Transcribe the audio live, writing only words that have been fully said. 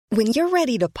When you're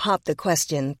ready to pop the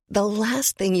question, the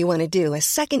last thing you want to do is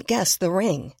second-guess the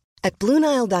ring. At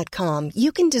BlueNile.com,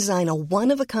 you can design a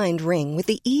one-of-a-kind ring with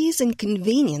the ease and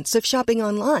convenience of shopping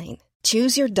online.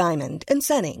 Choose your diamond and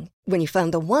setting. When you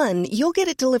find the one, you'll get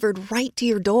it delivered right to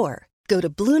your door. Go to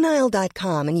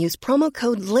BlueNile.com and use promo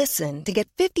code LISTEN to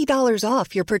get $50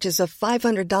 off your purchase of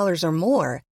 $500 or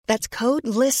more. That's code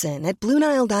LISTEN at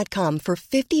BlueNile.com for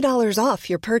 $50 off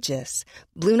your purchase.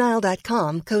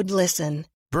 BlueNile.com, code LISTEN.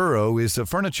 Burrow is a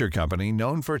furniture company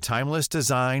known for timeless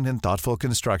design and thoughtful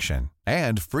construction,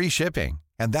 and free shipping,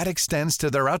 and that extends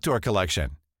to their outdoor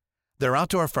collection. Their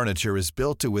outdoor furniture is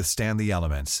built to withstand the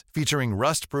elements, featuring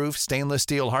rust-proof stainless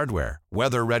steel hardware,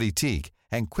 weather-ready teak,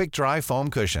 and quick-dry foam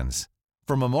cushions.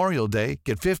 For Memorial Day,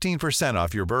 get 15%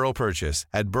 off your Burrow purchase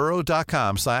at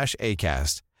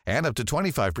burrow.com/ACAST and up to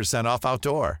 25% off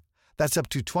outdoor. That's up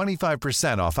to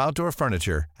 25% off outdoor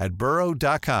furniture at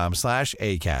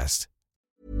burrow.com/ACAST.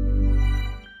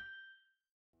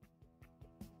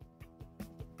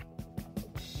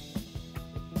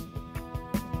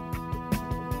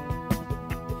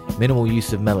 Minimal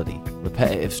use of melody,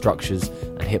 repetitive structures,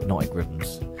 and hypnotic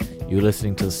rhythms. You're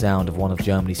listening to the sound of one of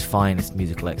Germany's finest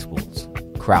musical exports,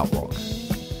 Krautrock,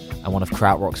 and one of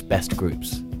Krautrock's best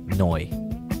groups, Neu.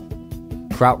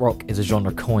 Krautrock is a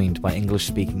genre coined by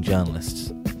English-speaking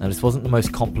journalists. Now, this wasn't the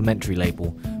most complimentary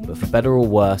label, but for better or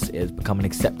worse, it has become an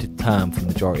accepted term for the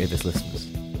majority of its listeners.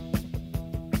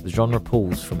 The genre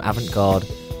pulls from avant-garde,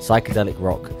 psychedelic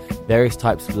rock, various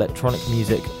types of electronic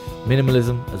music,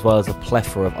 minimalism, as well as a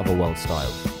plethora of other world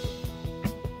styles.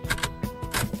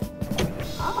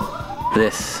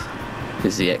 This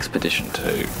is the Expedition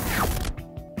 2.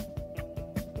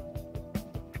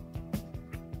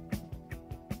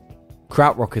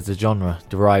 Krautrock is a genre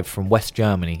derived from West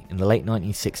Germany in the late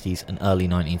 1960s and early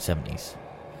 1970s.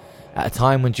 At a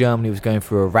time when Germany was going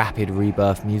through a rapid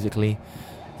rebirth musically,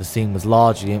 the scene was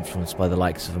largely influenced by the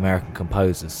likes of American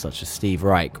composers such as Steve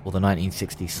Reich or the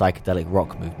 1960s psychedelic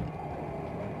rock movement.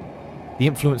 The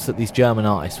influence that these German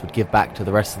artists would give back to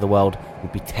the rest of the world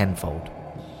would be tenfold.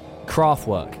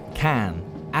 Kraftwerk, Can,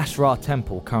 Ashra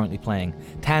Temple currently playing,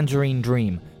 Tangerine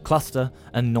Dream, Cluster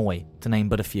and Neu, to name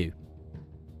but a few.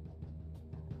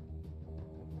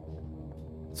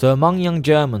 So among young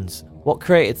Germans, what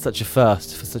created such a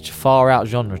thirst for such a far-out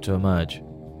genre to emerge?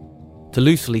 To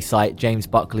loosely cite James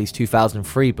Buckley's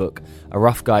 2003 book, A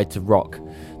Rough Guide to Rock,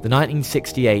 the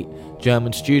 1968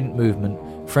 German student movement,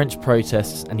 French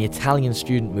protests and the Italian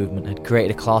student movement had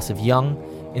created a class of young,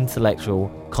 intellectual,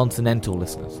 continental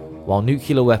listeners, while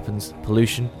nuclear weapons,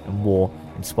 pollution and war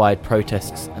inspired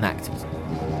protests and activism.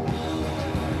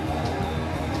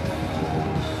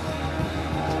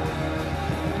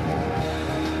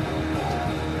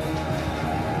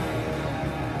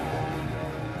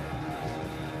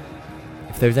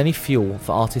 If there is any fuel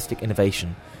for artistic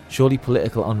innovation, surely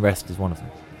political unrest is one of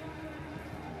them.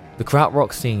 The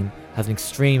krautrock scene has an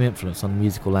extreme influence on the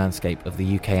musical landscape of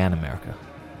the UK and America.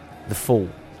 The Fall,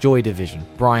 Joy Division,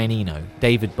 Brian Eno,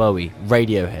 David Bowie,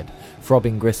 Radiohead,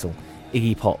 Throbbing Gristle,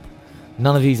 Iggy Pop.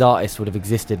 None of these artists would have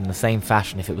existed in the same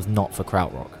fashion if it was not for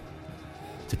krautrock.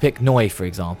 To pick Neu, for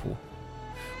example,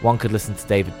 one could listen to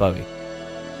David Bowie.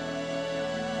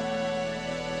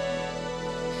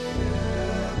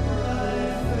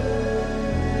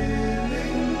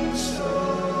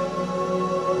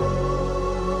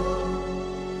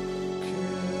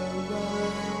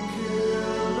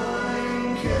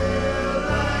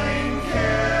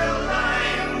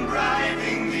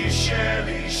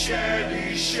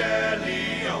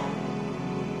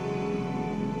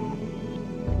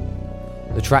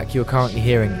 The track you are currently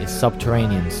hearing is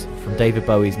Subterraneans from David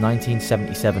Bowie's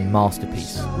 1977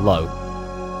 masterpiece, Low,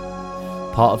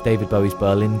 part of David Bowie's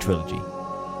Berlin trilogy.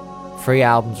 3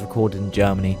 albums recorded in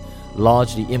Germany,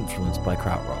 largely influenced by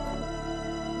krautrock.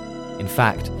 In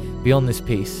fact, beyond this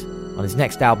piece, on his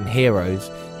next album Heroes,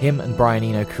 him and Brian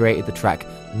Eno created the track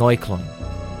Neuklon.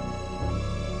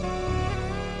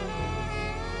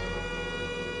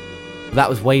 But that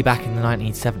was way back in the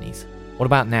 1970s. What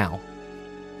about now?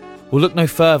 We'll look no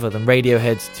further than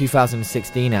Radiohead's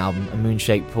 2016 album A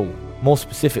Moon-Shaped Pool, more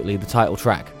specifically the title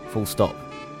track, Full Stop.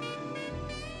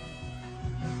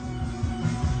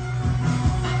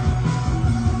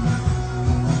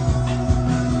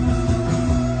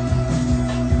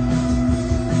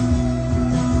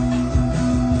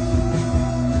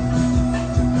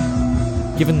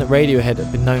 Given that Radiohead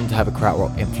had been known to have a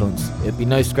krautrock influence, it would be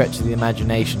no stretch of the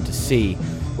imagination to see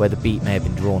where the beat may have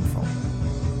been drawn from.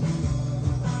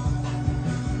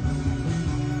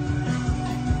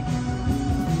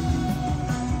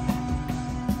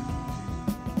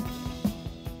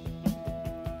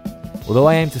 Although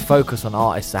I aim to focus on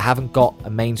artists that haven't got a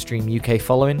mainstream UK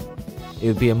following, it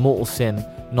would be a mortal sin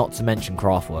not to mention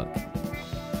Krautrock.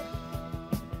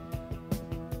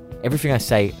 Everything I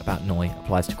say about Neu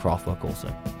applies to Krautrock also.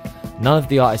 None of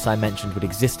the artists I mentioned would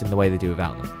exist in the way they do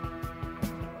without them.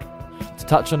 To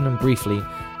touch on them briefly,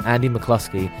 Andy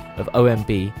McCluskey of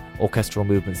OMB, Orchestral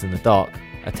Movements in the Dark,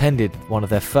 attended one of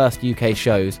their first UK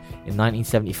shows in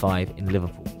 1975 in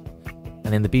Liverpool.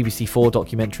 And in the BBC4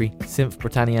 documentary, Synth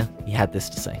Britannia, he had this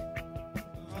to say.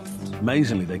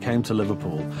 Amazingly, they came to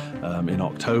Liverpool in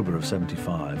October of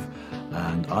 75,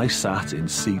 and I sat in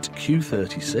seat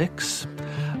Q36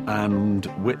 and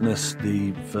witnessed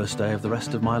the first day of the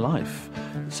rest of my life.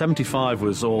 75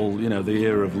 was all, the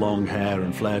era of long hair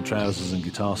and flared trousers and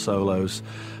guitar solos,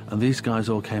 and these guys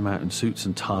all came out in suits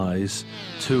and ties.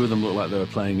 Two of them looked like they were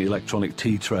playing electronic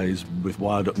tea trays with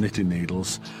wired up knitting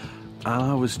needles, and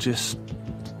I was just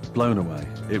blown away.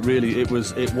 It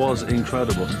was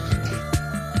incredible.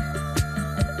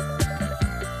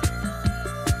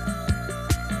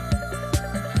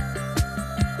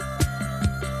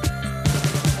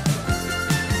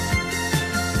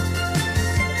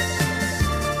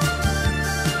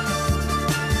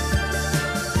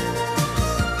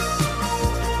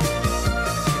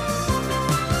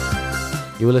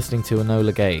 You were listening to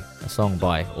Enola Gay, a song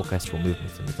by Orchestral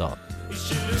Movements in the Dark.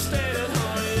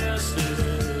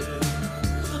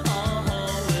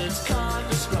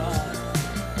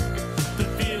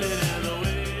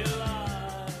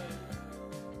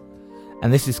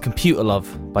 And this is Computer Love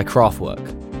by Krautrock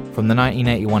from the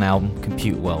 1981 album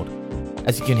Computer World.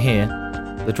 As you can hear,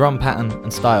 the drum pattern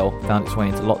and style found its way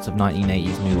into lots of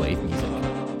 1980s new wave music.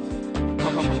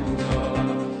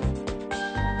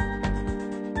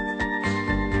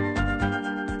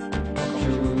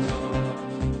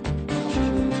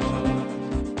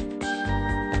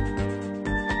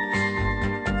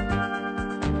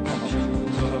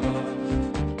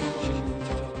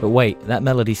 But wait, that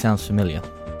melody sounds familiar.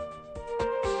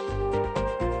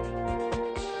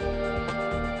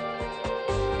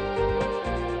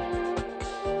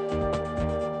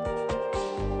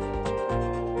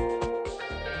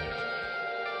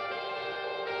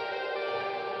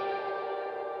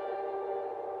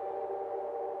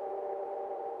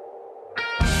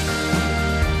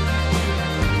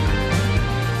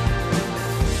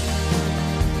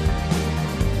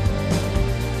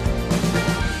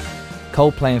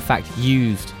 Coldplay in fact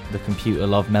used the Computer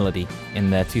Love melody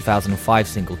in their 2005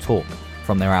 single Talk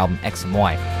from their album X and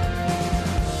Y.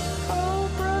 Oh,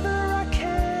 brother,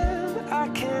 I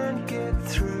can't get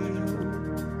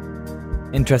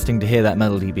through. Interesting to hear that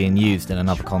melody being used in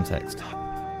another context.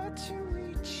 Hard to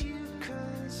reach you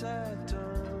 'cause I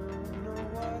don't know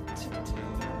what to do.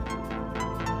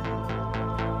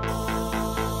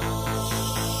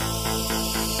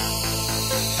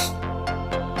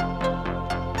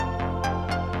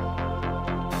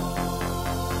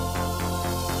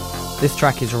 This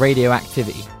track is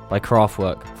Radioactivity by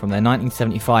Krautrock from their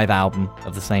 1975 album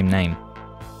of the same name.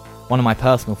 One of my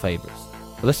personal favourites,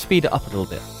 but let's speed it up a little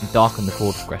bit and darken the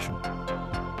chord progression.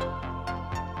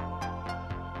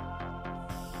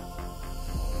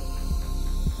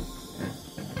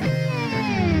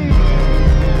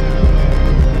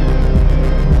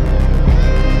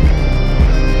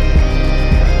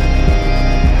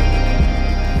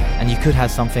 And you could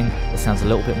have something that sounds a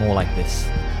little bit more like this.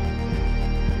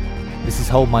 This is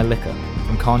Hold My Liquor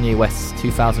from Kanye West's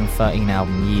 2013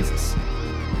 album Yeezus.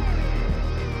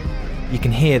 You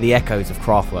can hear the echoes of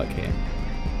Krautrock here.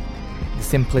 The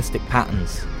simplistic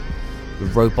patterns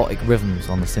with robotic rhythms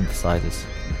on the synthesizers.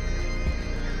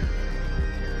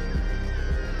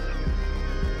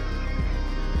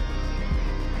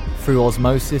 Through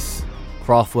osmosis,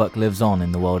 Krautrock lives on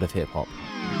in the world of hip-hop.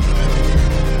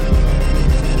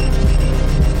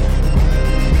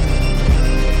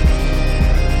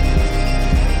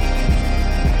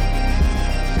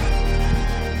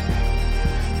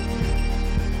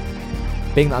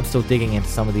 Being that I'm still digging into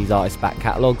some of these artists' back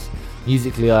catalogues,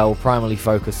 musically I will primarily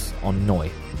focus on Neu.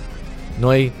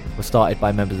 Neu was started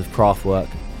by members of Krautrock,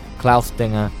 Klaus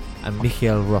Dinger and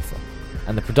Michael Rother,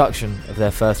 and the production of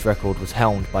their first record was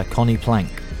helmed by Conny Plank,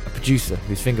 a producer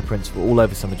whose fingerprints were all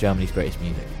over some of Germany's greatest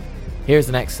music. Here is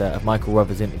an excerpt of Michael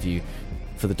Rother's interview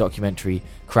for the documentary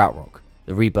Krautrock,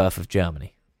 The Rebirth of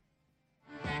Germany.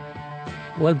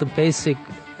 Well, the basic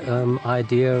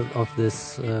idea of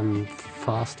this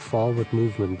fast-forward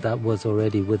movement, that was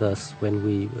already with us when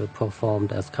we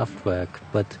performed as Kraftwerk.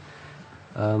 But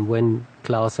when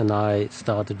Klaus and I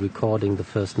started recording the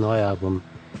first Neu album,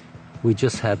 we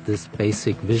just had this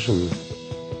basic vision.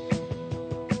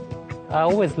 I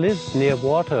always lived near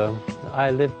water. I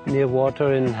lived near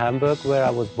water in Hamburg, where I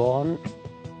was born.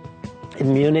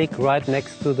 In Munich, right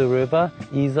next to the river,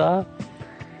 Isar.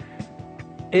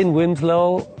 In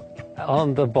Winslow,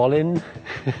 on the Bollin,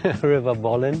 River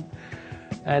Bollin.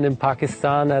 And in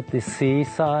Pakistan at the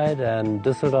seaside, and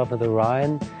Düsseldorf at the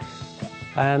Rhine.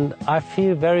 And I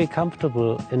feel very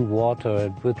comfortable in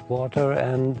water, with water,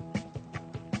 and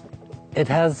it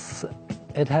has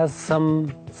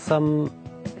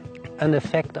an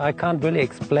effect. I can't really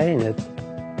explain it.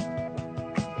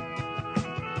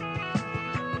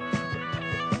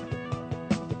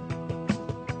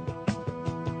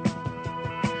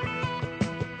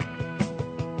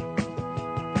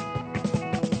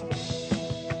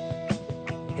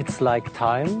 It's like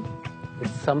time.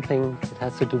 It's something, it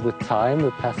has to do with time,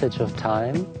 the passage of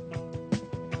time.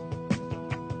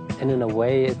 And in a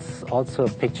way, it's also a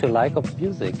picture like of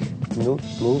music,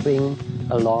 moving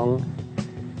along.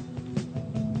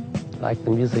 Like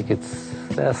the music,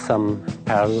 there's some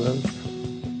parallels.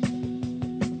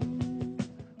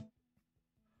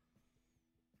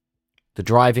 The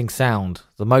driving sound,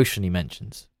 the motion he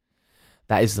mentions,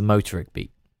 that is the motoric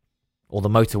beat, or the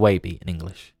motorway beat in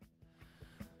English.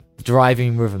 The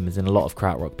driving rhythm is in a lot of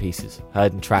Krautrock pieces,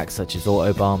 heard in tracks such as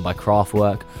Autobahn by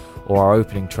Kraftwerk, or our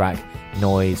opening track,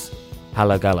 Noise,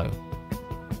 Hallo Gallo.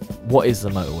 What is the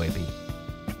motorway beat?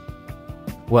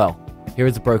 Well, here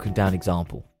is a broken down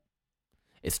example.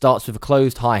 It starts with a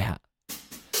closed hi-hat.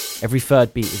 Every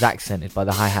third beat is accented by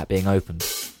the hi-hat being opened.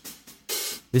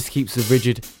 This keeps a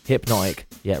rigid, hypnotic,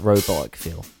 yet robotic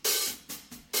feel.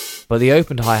 But the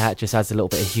opened hi-hat just adds a little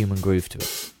bit of human groove to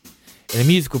it. In a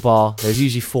musical bar, there's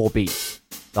usually 4 beats.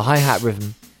 The hi-hat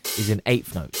rhythm is in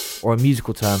 1/8 notes, or in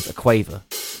musical terms, a quaver.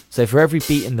 So for every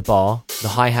beat in the bar, the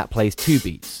hi-hat plays 2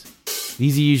 beats.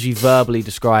 These are usually verbally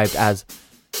described as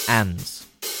ands.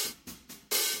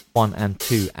 1 and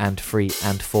 2 and 3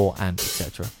 and 4 and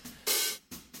etc.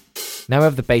 Now we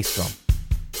have the bass drum.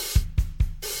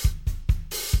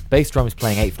 The bass drum is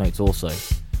playing 1/8 notes also,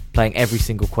 playing every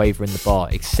single quaver in the bar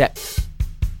except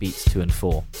beats 2 and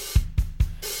 4.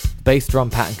 The bass drum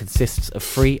pattern consists of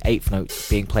 3 1/8 notes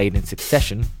being played in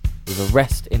succession with a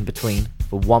rest in between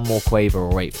for one more quaver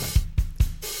or 1/8 note.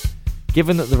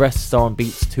 Given that the rests are on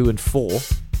beats 2 and 4,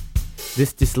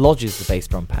 this dislodges the bass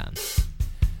drum pattern.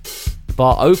 The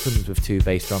bar opens with 2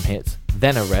 bass drum hits,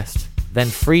 then a rest,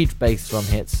 then 3 bass drum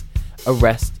hits, a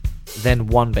rest, then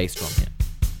 1 bass drum hit,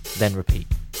 then repeat.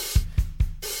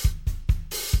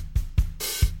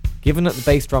 Given that the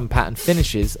bass drum pattern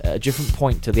finishes at a different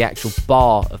point to the actual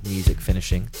bar of music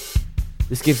finishing,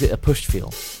 this gives it a push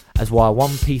feel, as while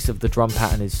one piece of the drum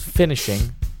pattern is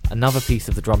finishing, another piece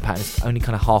of the drum pattern is only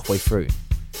kind of halfway through.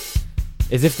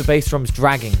 As if the bass drum is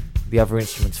dragging the other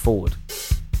instruments forward.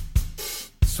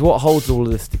 So what holds all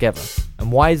of this together?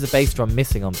 And why is the bass drum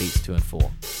missing on beats 2 and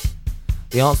 4?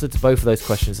 The answer to both of those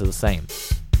questions are the same.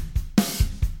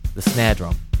 The snare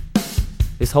drum.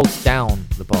 This holds down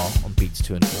the bar on beats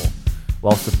 2 and 4,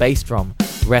 whilst the bass drum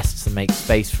rests and makes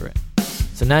space for it.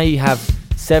 So now you have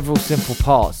several simple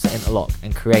parts to interlock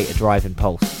and create a driving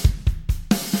pulse.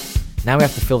 Now we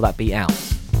have to fill that beat out.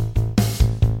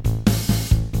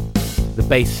 The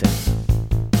bass synth,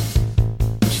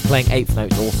 which is playing 1/8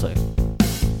 notes also.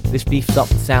 This beefs up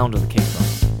the sound of the kick drum,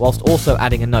 whilst also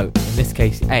adding a note, in this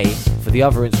case A, for the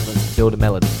other instruments to build a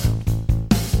melody around.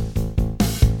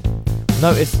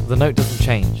 Notice the note doesn't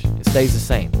change, it stays the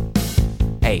same.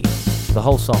 A, for the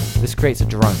whole song. This creates a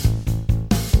drone.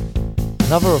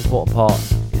 Another important part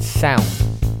is sound.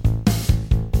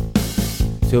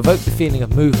 To evoke the feeling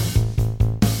of movement,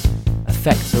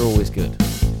 effects are always good.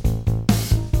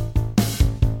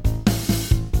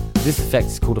 This effect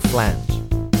is called a flange.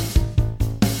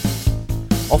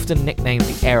 Often nicknamed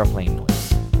the aeroplane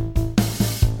noise.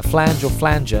 A flange or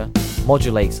flanger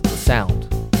modulates the sound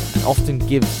and often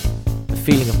gives the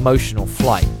feeling of motion or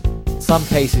flight. In some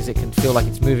cases it can feel like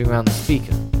it's moving around the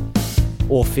speaker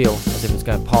or feel as if it's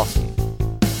going past you.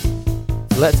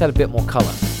 So let's add a bit more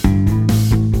colour.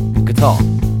 The guitar,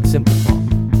 a simple part,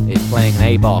 is playing an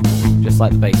A bar chord just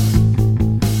like the bass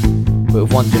drum, but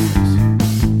with one difference.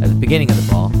 At the beginning of the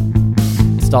bar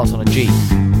it starts on a G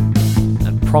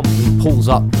and promptly pulls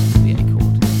up the A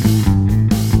chord.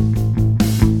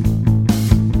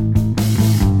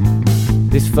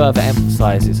 This further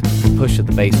emphasises the push of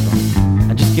the bass drum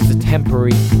and just gives a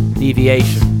temporary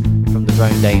deviation from the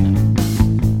droned A note.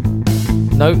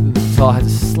 Note that the guitar has a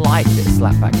slight bit of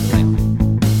slapback delay on it.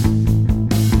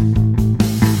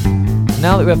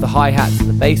 Now that we have the hi-hats and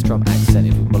the bass drum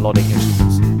accented with melodic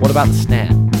instruments, what about the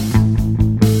snare?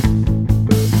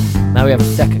 Now we have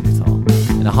a second guitar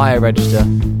in a higher register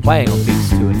playing on beats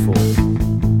 2 and 4.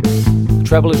 The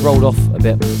treble is rolled off a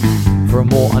bit for a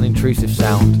more unintrusive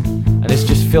sound, and this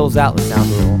just fills out the sound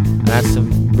a little and adds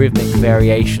some rhythmic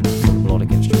variation for the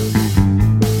melodic instrument.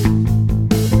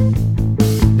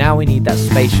 Now we need that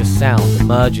spacious sound that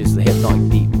merges the hypnotic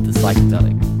beat with the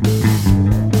psychedelic.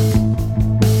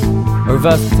 A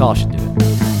reverse guitar should do it.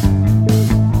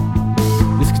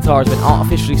 This guitar has been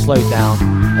artificially slowed down,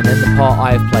 and then the part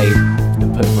I have played has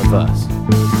been put in reverse.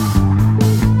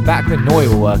 Back when Noi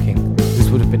were working, this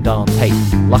would have been done on tape.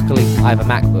 Luckily, I have a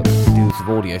MacBook to do this with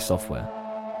audio software.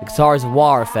 The guitar is a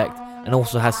wah effect and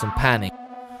also has some panning.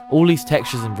 All these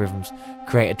textures and rhythms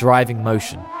create a driving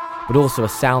motion, but also a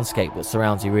soundscape that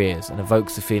surrounds your ears and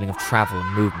evokes a feeling of travel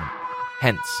and movement.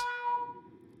 Hence,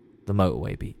 the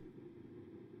motorway beat.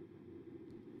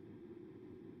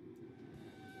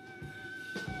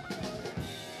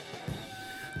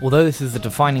 Although this is the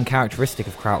defining characteristic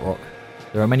of Krautrock,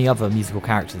 there are many other musical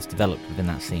characters developed within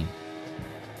that scene.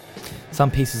 Some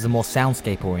pieces are more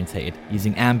soundscape orientated,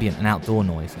 using ambient and outdoor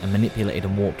noise and manipulated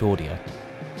and warped audio.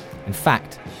 In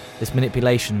fact, this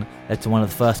manipulation led to one of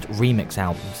the first remix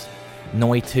albums,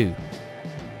 Noi 2.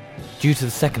 Due to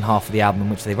the second half of the album in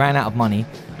which they ran out of money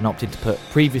and opted to put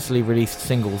previously released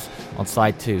singles on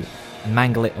side 2 and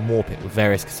mangle it and warp it with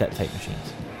various cassette tape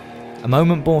machines. A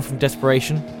moment born from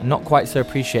desperation and not quite so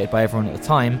appreciated by everyone at the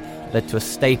time led to a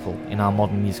staple in our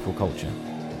modern musical culture.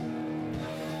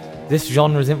 This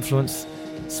genre's influence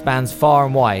spans far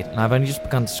and wide, and I've only just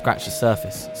begun to scratch the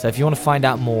surface, so if you want to find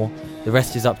out more, the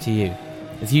rest is up to you.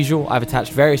 As usual, I've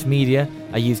attached various media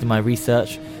I used in my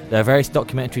research. There are various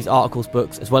documentaries, articles,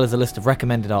 books, as well as a list of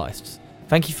recommended artists.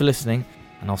 Thank you for listening,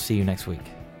 and I'll see you next week.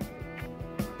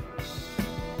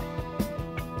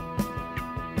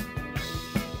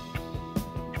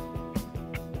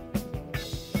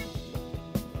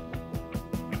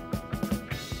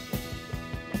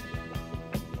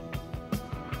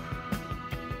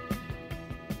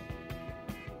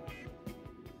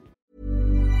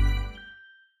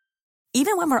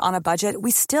 Even when we're on a budget,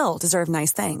 we still deserve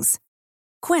nice things.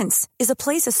 Quince is a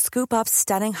place to scoop up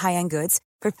stunning high-end goods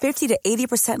for 50 to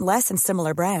 80% less than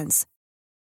similar brands.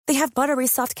 They have buttery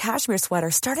soft cashmere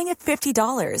sweaters starting at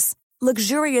 $50,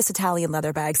 luxurious Italian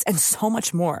leather bags, and so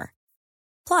much more.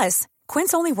 Plus,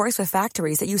 Quince only works with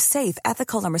factories that use safe,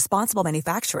 ethical, and responsible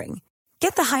manufacturing.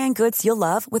 Get the high-end goods you'll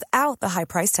love without the high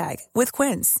price tag with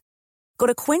Quince. Go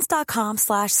to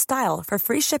quince.com/style for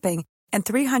free shipping and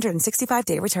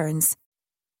 365-day returns.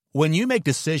 When you make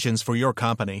decisions for your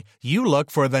company, you look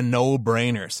for the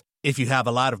no-brainers. If you have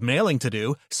a lot of mailing to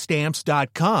do,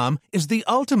 Stamps.com is the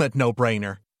ultimate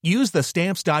no-brainer. Use the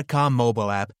Stamps.com mobile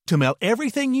app to mail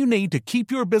everything you need to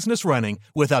keep your business running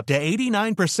with up to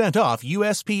 89% off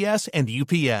USPS and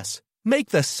UPS. Make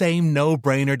the same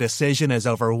no-brainer decision as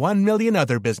over 1 million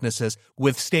other businesses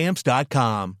with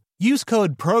Stamps.com. Use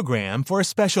code PROGRAM for a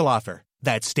special offer.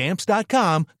 That's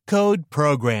Stamps.com, code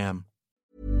PROGRAM.